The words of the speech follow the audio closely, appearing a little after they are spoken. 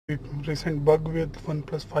recent bug with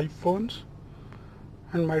OnePlus 5 phones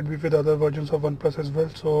and might be with other versions of OnePlus as well.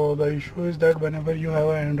 So the issue is that whenever you have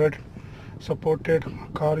an Android supported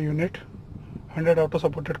car unit, Android Auto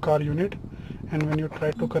supported car unit, and when you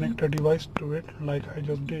try to connect a device to it like I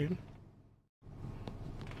just did,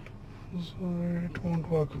 so it won't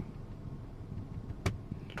work.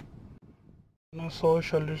 Now so a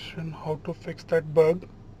solution how to fix that bug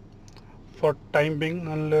for time being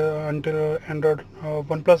until Android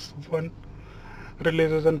OnePlus 1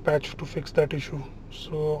 releases and patch to fix that issue.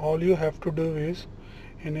 So all you have to do is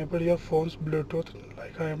enable your phone's Bluetooth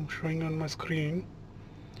like I am showing on my screen.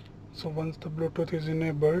 So once the Bluetooth is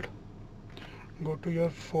enabled, go to your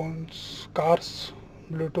phone's car's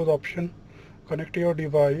Bluetooth option, connect to your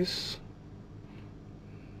device.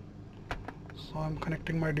 So I'm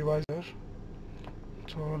connecting my device here.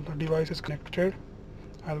 So the device is connected.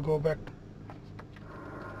 I'll go back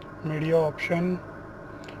to media option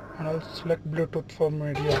and I'll select Bluetooth for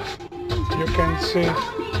media. You can see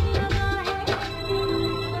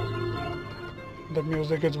the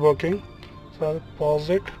music is working. So I'll pause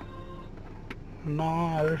it.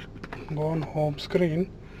 Now I'll go on home screen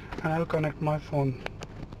and I'll connect my phone.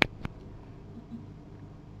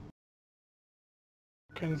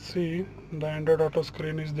 You can see the Android Auto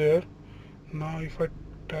screen is there. Now if I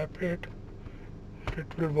tap it,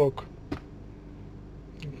 it will work.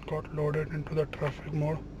 It got loaded into the traffic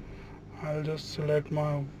mode. I'll just select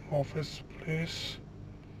my office place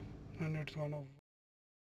and it's gonna